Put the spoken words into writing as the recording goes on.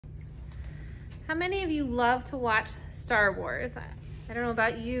How many of you love to watch Star Wars? I don't know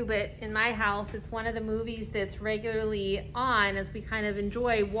about you, but in my house, it's one of the movies that's regularly on as we kind of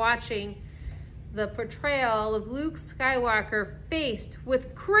enjoy watching the portrayal of Luke Skywalker faced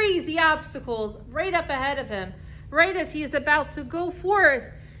with crazy obstacles right up ahead of him, right as he is about to go forth.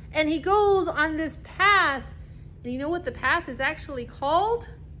 And he goes on this path. And you know what the path is actually called?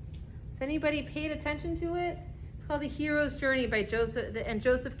 Has anybody paid attention to it? It's called The Hero's Journey by Joseph, and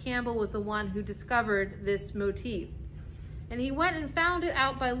Joseph Campbell was the one who discovered this motif. And he went and found it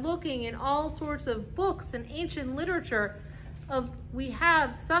out by looking in all sorts of books and ancient literature we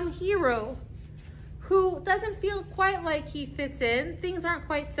have some hero who doesn't feel quite like he fits in. Things aren't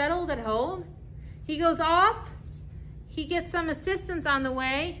quite settled at home. He goes off. He gets some assistance on the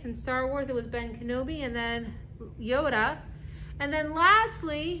way. In Star Wars, it was Ben Kenobi and then Yoda. And then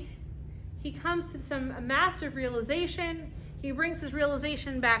lastly, he comes to some massive realization. He brings his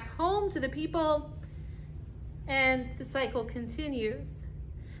realization back home to the people, and the cycle continues.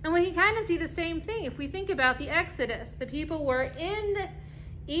 And we can kind of see the same thing if we think about the Exodus. The people were in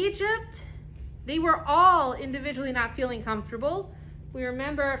Egypt. They were all individually not feeling comfortable. We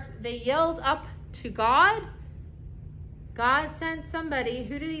remember they yelled up to God. God sent somebody.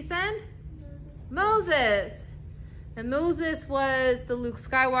 Who did he send? Moses. And Moses was the Luke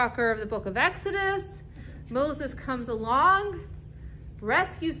Skywalker of the book of Exodus. Moses comes along,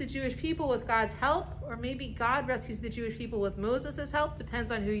 rescues the Jewish people with God's help, or maybe God rescues the Jewish people with Moses' help,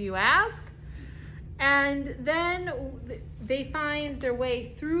 depends on who you ask. And then they find their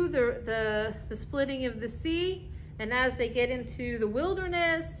way through the splitting of the sea. And as they get into the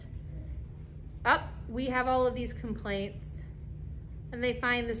wilderness, we have all of these complaints. And they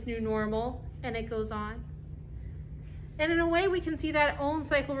find this new normal, and it goes on. And in a way, we can see that own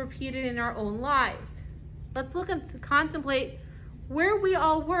cycle repeated in our own lives. Let's look and contemplate where we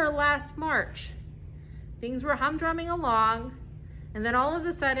all were last March. Things were humdrumming along, and then all of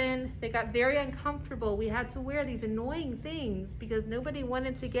a sudden, they got very uncomfortable. We had to wear these annoying things because nobody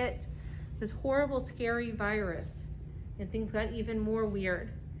wanted to get this horrible, scary virus. And things got even more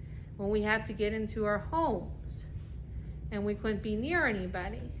weird when we had to get into our homes and we couldn't be near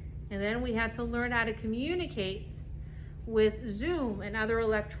anybody. And then we had to learn how to communicate with Zoom and other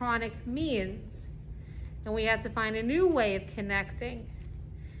electronic means. And we had to find a new way of connecting.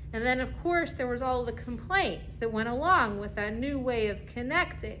 And then, of course, there was all the complaints that went along with that new way of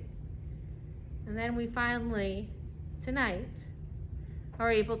connecting. And then we finally, tonight,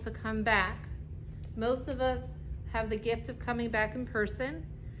 are able to come back. Most of us have the gift of coming back in person,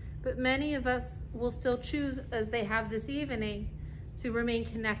 but many of us will still choose, as they have this evening, to remain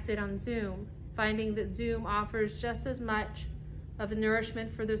connected on Zoom, finding that Zoom offers just as much of a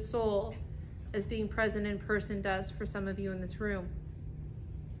nourishment for the soul as being present in person does for some of you in this room.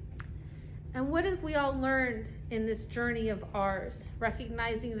 And what have we all learned in this journey of ours,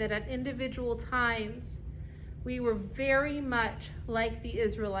 recognizing that at individual times, we were very much like the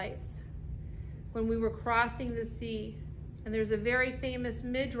Israelites when we were crossing the sea. And there's a very famous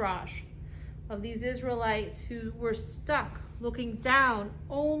midrash of these Israelites who were stuck looking down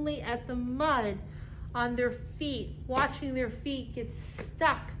only at the mud on their feet, watching their feet get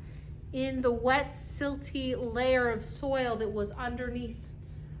stuck in the wet, silty layer of soil that was underneath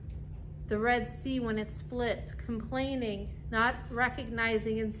the Red Sea when it split, complaining, not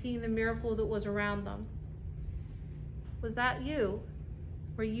recognizing and seeing the miracle that was around them. Was that you?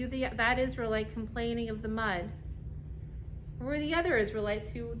 Were you that Israelite complaining of the mud? Or were the other Israelites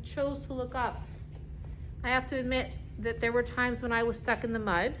who chose to look up? I have to admit that there were times when I was stuck in the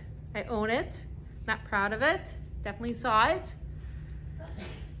mud. I own it, not proud of it, definitely saw it.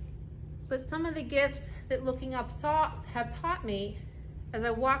 But some of the gifts that looking up have taught me as I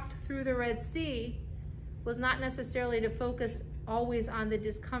walked through the Red Sea was not necessarily to focus always on the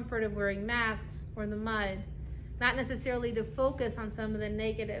discomfort of wearing masks or the mud, not necessarily to focus on some of the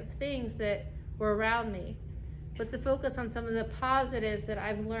negative things that were around me, but to focus on some of the positives that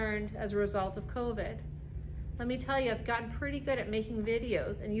I've learned as a result of COVID. Let me tell you, I've gotten pretty good at making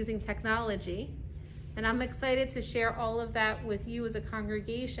videos and using technology, and I'm excited to share all of that with you as a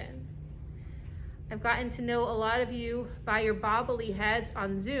congregation. I've gotten to know a lot of you by your bobbly heads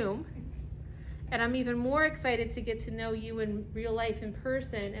on Zoom, and I'm even more excited to get to know you in real life in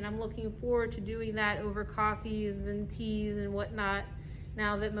person, and I'm looking forward to doing that over coffees and teas and whatnot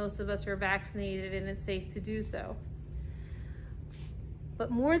now that most of us are vaccinated and it's safe to do so.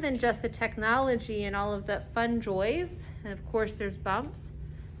 But more than just the technology and all of the fun joys, and of course there's bumps,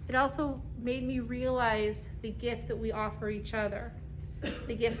 it also made me realize the gift that we offer each other,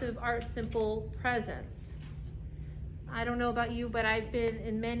 the gift of our simple presence. I don't know about you, but I've been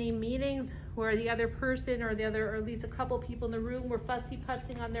in many meetings where the other person or at least a couple people in the room were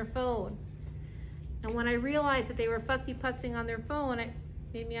futzy-putzing on their phone. And when I realized that they were futzy-putzing on their phone, it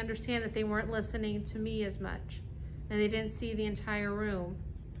made me understand that they weren't listening to me as much and they didn't see the entire room.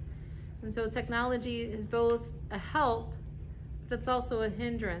 And so technology is both a help, but it's also a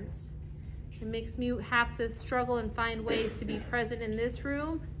hindrance. It makes me have to struggle and find ways to be present in this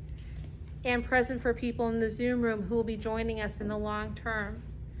room and present for people in the Zoom room who will be joining us in the long term.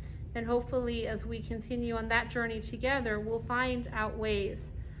 And hopefully, as we continue on that journey together, we'll find out ways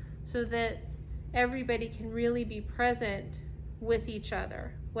so that everybody can really be present with each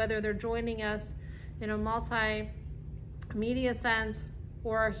other, whether they're joining us in a multimedia sense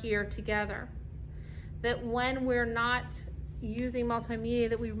or are here together. That when we're not using multimedia,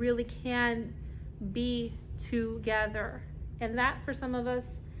 that we really can be together. And that, for some of us,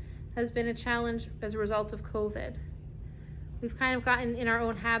 has been a challenge as a result of COVID. We've kind of gotten in our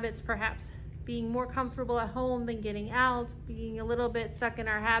own habits, perhaps being more comfortable at home than getting out, being a little bit stuck in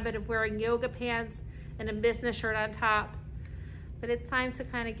our habit of wearing yoga pants and a business shirt on top. But it's time to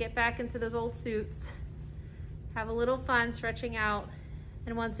kind of get back into those old suits, have a little fun stretching out,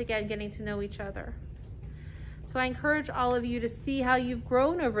 and once again getting to know each other. So I encourage all of you to see how you've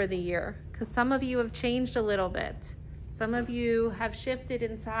grown over the year, because some of you have changed a little bit. Some of you have shifted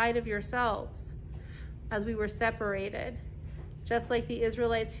inside of yourselves as we were separated. Just like the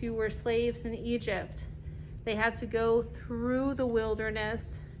Israelites who were slaves in Egypt, they had to go through the wilderness,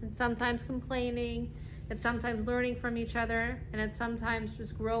 and sometimes complaining, and sometimes learning from each other, and at sometimes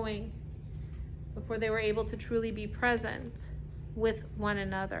just growing before they were able to truly be present with one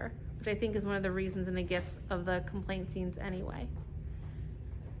another, which I think is one of the reasons and the gifts of the complaint scenes anyway.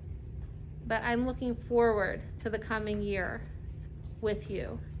 But I'm looking forward to the coming year with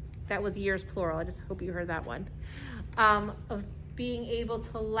you. That was years plural, I just hope you heard that one. Of being able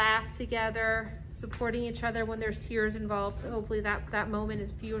to laugh together, supporting each other when there's tears involved. Hopefully that moment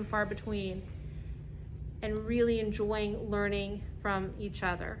is few and far between. And really enjoying learning from each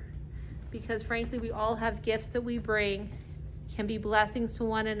other. Because frankly, we all have gifts that we bring, can be blessings to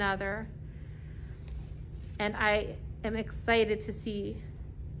one another. And I am excited to see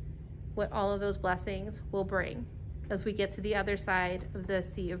what all of those blessings will bring as we get to the other side of the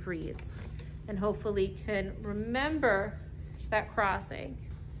Sea of Reeds, and hopefully can remember that crossing,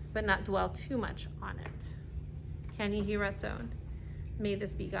 but not dwell too much on it. Ken Yehi Ratzon. May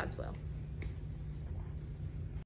this be God's will.